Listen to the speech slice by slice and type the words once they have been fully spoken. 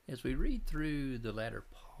As we read through the letter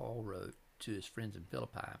Paul wrote to his friends in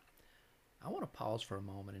Philippi, I want to pause for a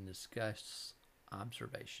moment and discuss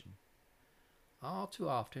observation. All too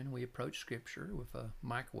often, we approach Scripture with a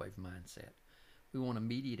microwave mindset. We want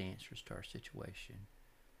immediate answers to our situation.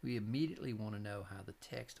 We immediately want to know how the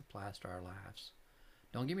text applies to our lives.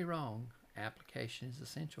 Don't get me wrong, application is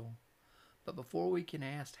essential. But before we can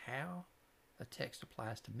ask how a text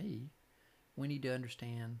applies to me, we need to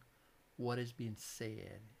understand what is being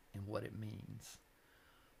said and what it means.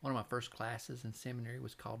 One of my first classes in seminary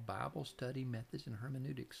was called Bible Study Methods and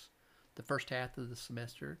Hermeneutics. The first half of the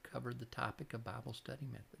semester covered the topic of Bible study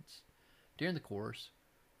methods. During the course,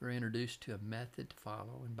 we were introduced to a method to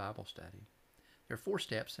follow in Bible study. There are 4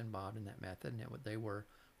 steps involved in that method, and they were: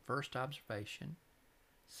 first, observation;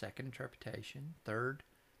 second, interpretation; third,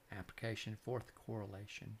 application; fourth,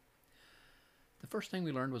 correlation. The first thing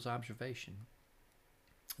we learned was observation.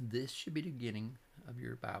 This should be the beginning of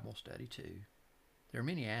your Bible study too. There are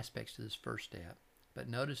many aspects to this first step, but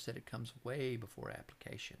notice that it comes way before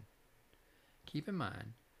application. Keep in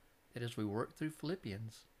mind that as we work through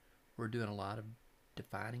Philippians, we're doing a lot of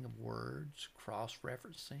defining of words,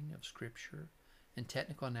 cross-referencing of Scripture, and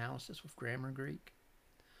technical analysis with grammar and Greek.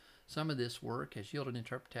 Some of this work has yielded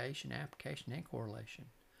interpretation, application, and correlation.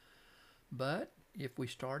 But if we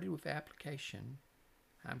started with application,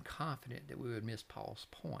 I'm confident that we would miss Paul's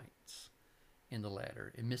points in the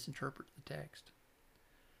letter and misinterpret the text.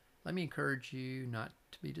 Let me encourage you not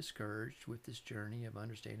to be discouraged with this journey of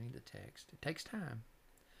understanding the text. It takes time.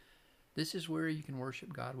 This is where you can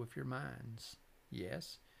worship God with your minds.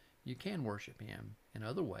 Yes, you can worship Him in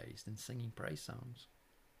other ways than singing praise songs.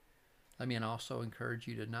 Let me also encourage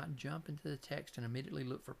you to not jump into the text and immediately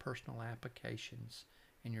look for personal applications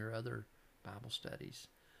in your other Bible studies.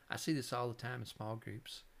 I see this all the time in small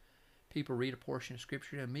groups. People read a portion of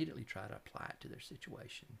Scripture and immediately try to apply it to their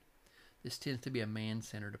situation. This tends to be a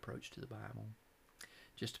man-centered approach to the Bible.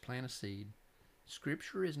 Just to plant a seed,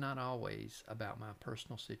 Scripture is not always about my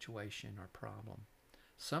personal situation or problem.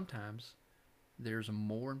 Sometimes there's a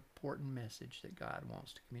more important message that God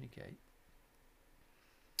wants to communicate.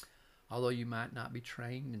 Although you might not be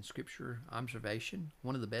trained in Scripture observation,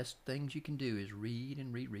 one of the best things you can do is read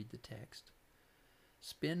and reread the text.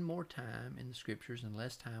 Spend more time in the Scriptures and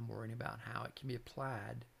less time worrying about how it can be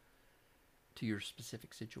applied to your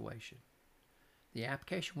specific situation. The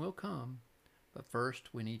application will come, but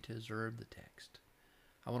first we need to observe the text.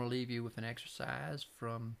 I want to leave you with an exercise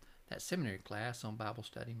from that seminary class on Bible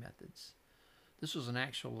study methods. This was an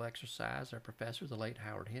actual exercise our professor, the late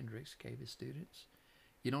Howard Hendricks, gave his students.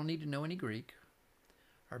 You don't need to know any Greek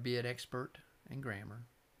or be an expert in grammar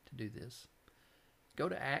to do this. Go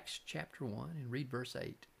to Acts chapter 1 and read verse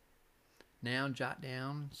 8. Now jot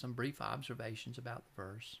down some brief observations about the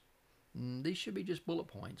verse. These should be just bullet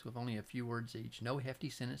points with only a few words each, no hefty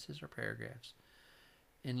sentences or paragraphs.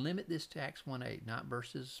 And limit this to Acts 1:8, not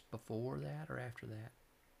verses before that or after that.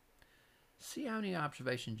 See how many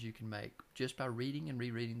observations you can make just by reading and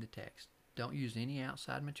rereading the text. Don't use any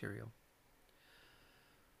outside material.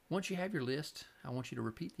 Once you have your list, I want you to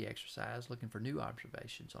repeat the exercise looking for new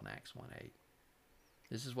observations on Acts 1:8.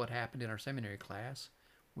 This is what happened in our seminary class.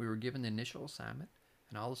 We were given the initial assignment,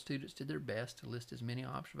 and all the students did their best to list as many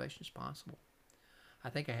observations as possible. I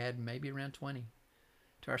think I had maybe around 20.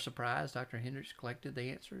 To our surprise, Dr. Hendricks collected the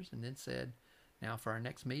answers and then said, now for our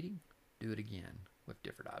next meeting, do it again with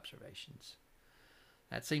different observations.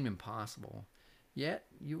 That seemed impossible, yet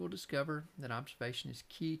you will discover that observation is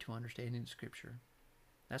key to understanding the Scripture.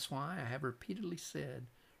 That's why I have repeatedly said,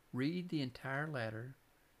 read the entire letter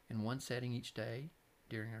in one setting each day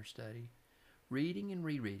during our study. Reading and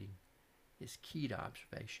rereading is key to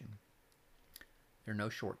observation. There are no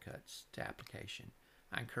shortcuts to application.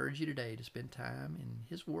 I encourage you today to spend time in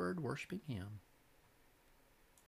His Word, worshiping Him.